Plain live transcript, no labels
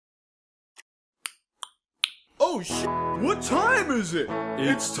Oh shit! What time is it?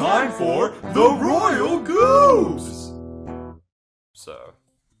 It's time for the Royal Goobs! So,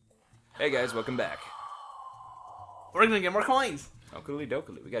 hey guys, welcome back. We're gonna get more coins. Oakley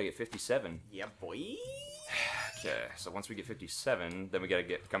dokily, we gotta get 57. Yeah, boy. Okay, so once we get 57, then we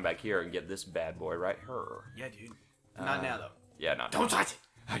gotta come back here and get this bad boy right here. Yeah, dude. Not now, though. Yeah, not Don't now. touch it!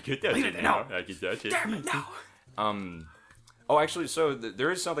 I can touch Leave it it now. now. I can touch it. Damn it, no! Oh, actually, so there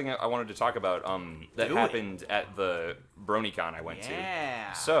is something I wanted to talk about that Do it. happened at the BronyCon I went Yeah.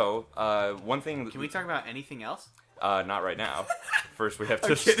 to. So, one thing... Can we talk about anything else? Not right now. First, we have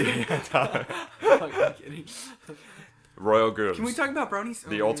to I'm stay kidding. on topic. I'm kidding. Royal Goobs. Can we talk about bronies?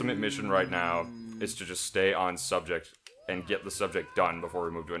 The ultimate mission right now is to just stay on subject and get the subject done before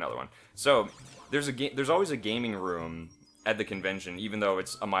we move to another one. So, there's always a gaming room at the convention, even though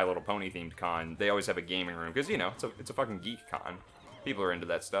it's a My Little Pony themed con. They always have a gaming room because, you know, it's a fucking geek con. People are into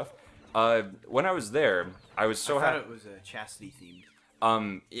that stuff. When I was there, I was so I thought happy. it was a chastity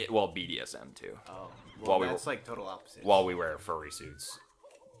themed. Well, BDSM too. Oh, While well, we that's like total opposite. While we wear furry suits.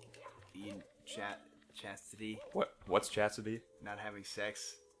 Chastity, What's chastity? not having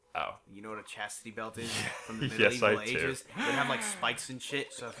sex. Oh. You know what a chastity belt is from the Yes, medieval I do. ages? It would have like spikes and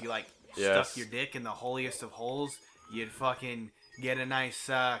shit. So if you like Yes. stuck your dick in the holiest of holes, you'd fucking get a nice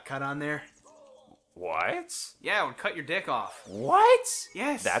cut on there. What? Yeah, it would cut your dick off. What?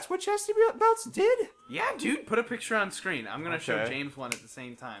 Yes. That's what chastity belts did? Yeah, dude. Put a picture on screen. I'm gonna show Okay. James one at the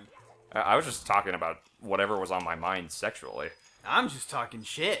same time. I was just talking about whatever was on my mind sexually. I'm just talking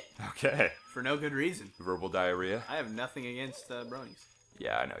shit Okay. for no good reason. Verbal diarrhea? I have nothing against bronies.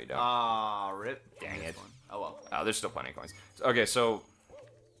 Yeah, I know you don't. Ah, rip. Dang This it. one. Oh well. There's still plenty of coins. Okay, so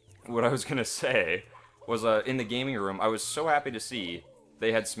what I was gonna say was in the gaming room, I was so happy to see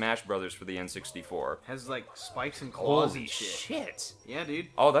they had Smash Brothers for the N64. Has like spikes and claws Holy and shit. shit! Yeah, dude.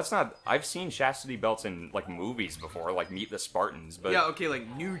 Oh, that's not. I've seen chastity belts in like movies before, like Meet the Spartans. But Yeah, okay, like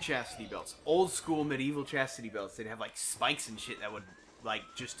new chastity belts. Old school medieval chastity belts. They'd have like spikes and shit that would like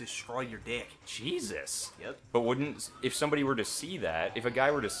just destroy your dick. Jesus. Yep. But wouldn't, if somebody were to see that, if a guy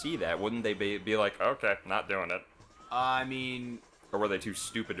were to see that, wouldn't they be like, okay, not doing it? I mean, Or were they too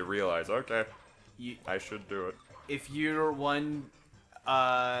stupid to realize, okay, you, I should do it? if you're one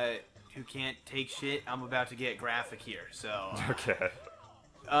who can't take shit, I'm about to get graphic here. So, Okay.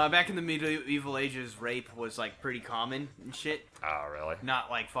 back in the medieval ages, rape was like pretty common and shit. Oh, really? Not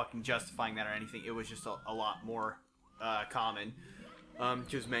like fucking justifying that or anything. It was just a lot more common.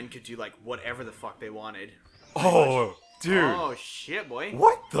 Because men could do like whatever the fuck they wanted. Oh, dude. Oh shit, boy.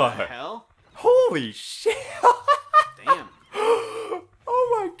 What the? Hell? Holy shit. Damn. Oh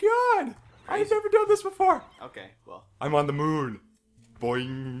my god. I've never done this before. Okay, well. I'm on the moon.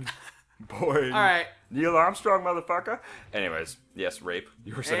 Boing. Boing. Alright. Neil Armstrong, motherfucker. Anyways, yes, rape.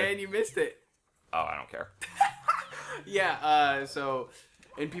 You were saying. And you missed it. Oh, I don't care. Yeah,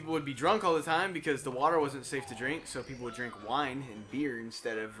 and people would be drunk all the time because the water wasn't safe to drink, so people would drink wine and beer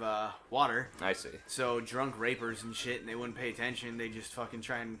instead of water. I see. So drunk rapers and shit, and they wouldn't pay attention. They just fucking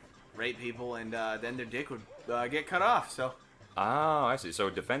try and rape people, and then their dick would get cut off. So, Oh, I see. So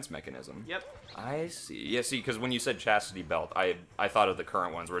defense mechanism. yep. I see. Yeah, see, because when you said chastity belt, I thought of the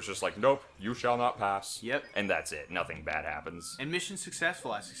current ones where it's just like, nope, you shall not pass. Yep. And that's it. Nothing bad happens. And mission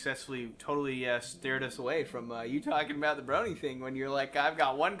successful. I successfully totally steered us away from you talking about the brony thing when you're like, I've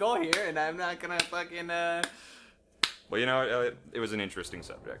got one goal here, and I'm not gonna fucking Well, you know, it was an interesting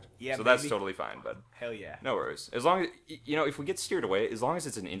subject. Yeah, so that's baby. totally fine, bud. hell yeah. No worries. As long as, you know, if we get steered away, as long as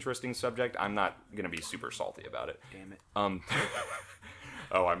it's an interesting subject, I'm not going to be super salty about it. Damn it.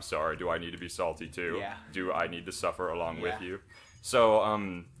 Oh, I'm sorry. Do I need to be salty too? Yeah. Do I need to suffer along with Yeah. you? So,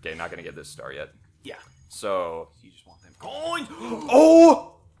 okay, not going to get this star yet. Yeah. So, You just want them coins.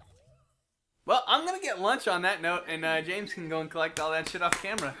 oh! Well, I'm gonna get lunch on that note, and James can go and collect all that shit off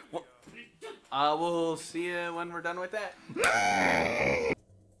camera. We'll see you when we're done with that.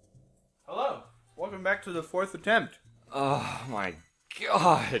 Hello. Welcome back to the 4th attempt. Oh my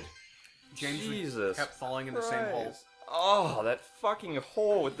god. James Jesus kept falling in the same hole. Christ. Oh, that fucking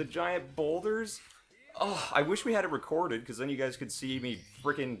hole with the giant boulders. Oh, I wish we had it recorded, because then you guys could see me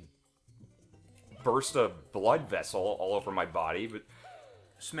freaking burst a blood vessel all over my body, but...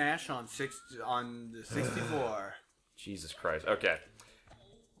 Smash on the 64. Jesus Christ. Okay.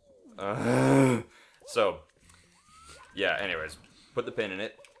 So, yeah, anyways, put the pin in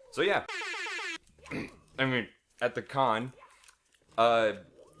it. So, yeah. I mean, at the con,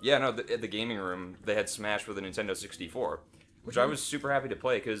 yeah, no, at the gaming room, they had Smash for the Nintendo 64, which I was super happy to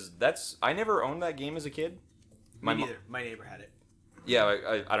play, because I never owned that game as a kid. Me neither. My neighbor had it.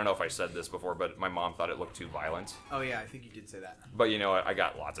 Yeah, I don't know if I said this before, but my mom thought it looked too violent. Oh yeah, I think you did say that. But, you know, I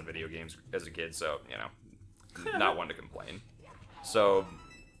got lots of video games as a kid, so, you know. not one to complain. So,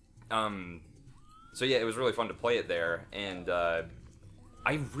 so yeah, it was really fun to play it there, and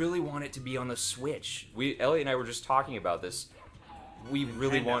I really want it to be on the Switch. Elliot and I were just talking about this. We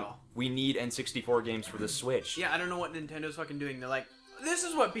really we need N64 games for the Switch. Yeah, I don't know what Nintendo's fucking doing. They're like, this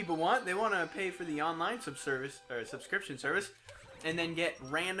is what people want. They want to pay for the online subscription service, and then get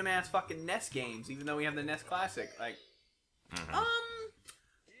random ass fucking NES games, even though we have the NES Classic. Like,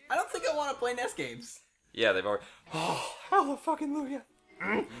 I don't think I want to play NES games. Yeah, they've already. Oh, hallelujah.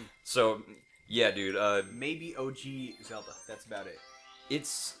 So, yeah, dude. Maybe OG Zelda. That's about it.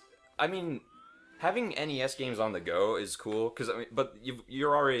 I mean, having NES games on the go is cool, but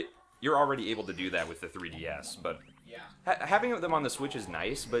you're already able to do that with the 3DS. But yeah, having them on the Switch is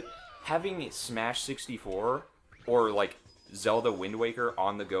nice. But having Smash 64 or like Zelda Wind Waker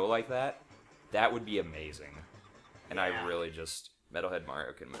on the go like that would be amazing. And I really just Metalhead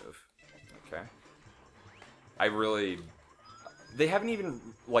Mario can move. Okay. They haven't even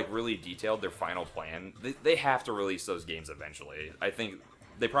like really detailed their final plan. They have to release those games eventually. I think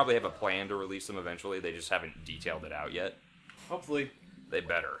they probably have a plan to release them eventually. They just haven't detailed it out yet. Hopefully. They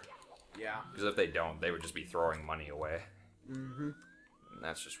better. Yeah. Because if they don't, they would just be throwing money away. Mm-hmm. And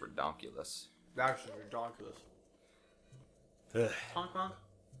that's just ridiculous. That's just ridiculous. Honk honk.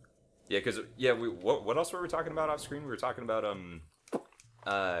 Yeah, because what else were we talking about off screen? We were talking about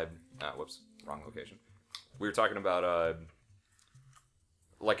whoops, wrong location. We were talking about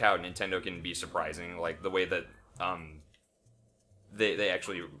like how Nintendo can be surprising, like the way that they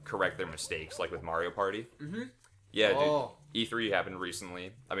actually correct their mistakes, like with Mario Party. Mm-hmm. Yeah, dude. E3 happened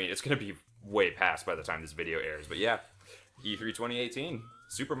recently. I mean, it's gonna be way past by the time this video airs, but yeah, E3 2018,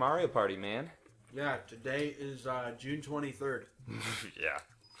 Super Mario Party, man. Yeah, today is June 23rd. Yeah.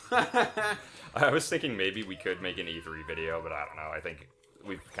 I was thinking maybe we could make an E3 video, but I don't know. I think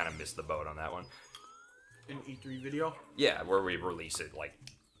we've kind of missed the boat on that one. An E3 video? Yeah, where we release it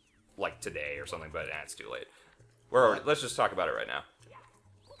like today or something, but it's too late. Let's just talk about it right now.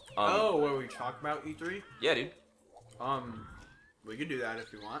 Where we talk about E3? Yeah, dude. We could do that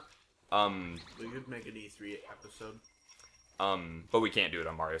if you want. We could make an E3 episode. But we can't do it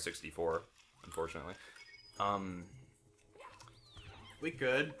on Mario 64, unfortunately. We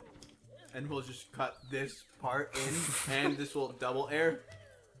could, and we'll just cut this part in, and this will double air.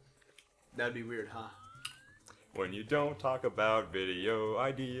 That'd be weird, huh? When you don't talk about video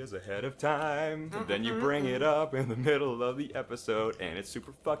ideas ahead of time, and then you bring it up in the middle of the episode, and it's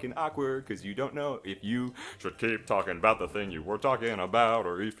super fucking awkward, because you don't know if you should keep talking about the thing you were talking about,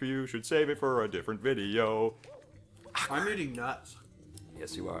 or if you should save it for a different video. I'm eating nuts.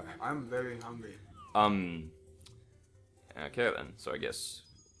 Yes, you are. I'm very hungry. Okay then, so I guess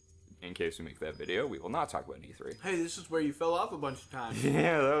in case we make that video, we will not talk about E3. Hey, this is where you fell off a bunch of times.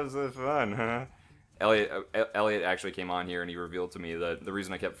 Yeah, that was fun, huh? Elliot actually came on here and he revealed to me that the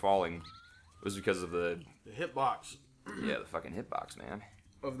reason I kept falling was because of the hitbox. Yeah, the fucking hitbox, man.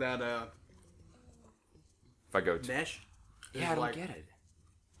 Of that, if I go mesh? Yeah, I don't get it.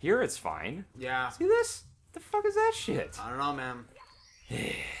 Here it's fine. Yeah. See this? The fuck is that shit? I don't know, man.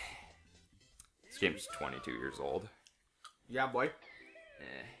 This game's 22 years old. Yeah, boy.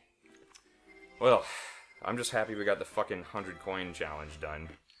 Well, I'm just happy we got the fucking 100 coin challenge done.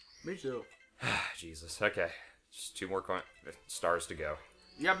 Me too. Jesus. Okay. Just 2 more stars to go.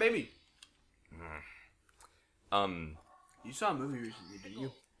 Yeah, baby. You saw a movie recently, didn't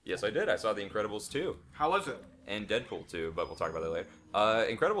you? Yes, I did. I saw The Incredibles 2. How was it? And Deadpool 2, but we'll talk about that later.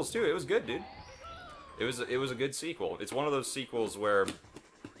 Incredibles 2, it was good, dude. It was a good sequel. It's one of those sequels where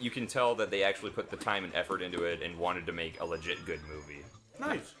you can tell that they actually put the time and effort into it and wanted to make a legit good movie.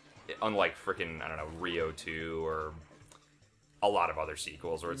 Nice. Unlike freaking, I don't know, Rio 2 or a lot of other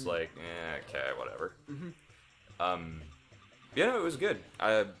sequels where it's like, okay, whatever. Yeah, no, it was good.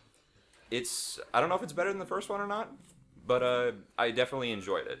 I don't know if it's better than the first one or not, but I definitely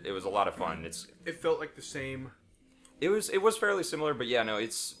enjoyed it. It was a lot of fun. It felt like the same. It was fairly similar, but yeah, no,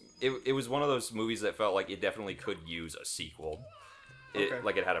 it was one of those movies that felt like it definitely could use a sequel.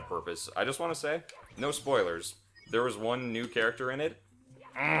 Like it had a purpose. I just want to say, no spoilers. There was one new character in it.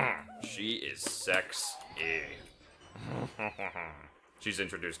 She is sexy. She's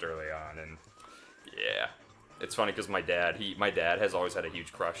introduced early on, and yeah, it's funny because my dad has always had a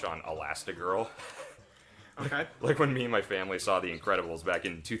huge crush on Elastigirl. Okay. Like when me and my family saw The Incredibles back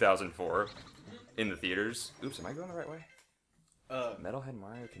in 2004 in the theaters. Oops, am I going the right way? Metalhead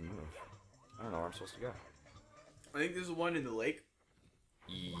Mario can move. I don't know where I'm supposed to go. I think there's one in the lake.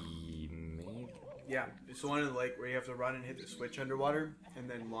 Maybe. Yeah, it's the one in the lake where you have to run and hit the switch underwater, and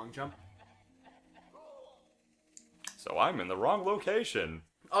then long jump. So I'm in the wrong location.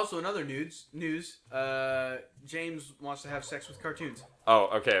 Also, another news. James wants to have sex with cartoons. Oh,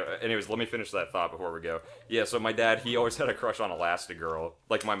 okay. Anyways, let me finish that thought before we go. Yeah, so my dad, he always had a crush on Elastigirl.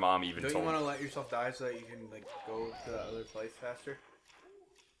 Like my mom even Don't told you me. want to let yourself die so that you can like go to the other place faster?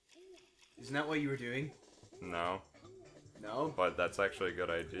 Isn't that what you were doing? No, No. but that's actually a good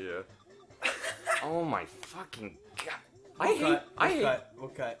idea. Oh my fucking god! We'll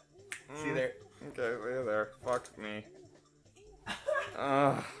cut. See you there. Okay, way there. Fuck me.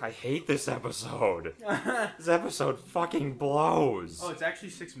 I hate this episode. This episode fucking blows. Oh, it's actually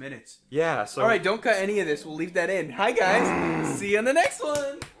 6 minutes. Yeah, so... Alright, don't cut any of this. We'll leave that in. Hi, guys. See you on the next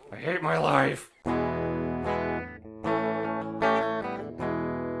one. I hate my life.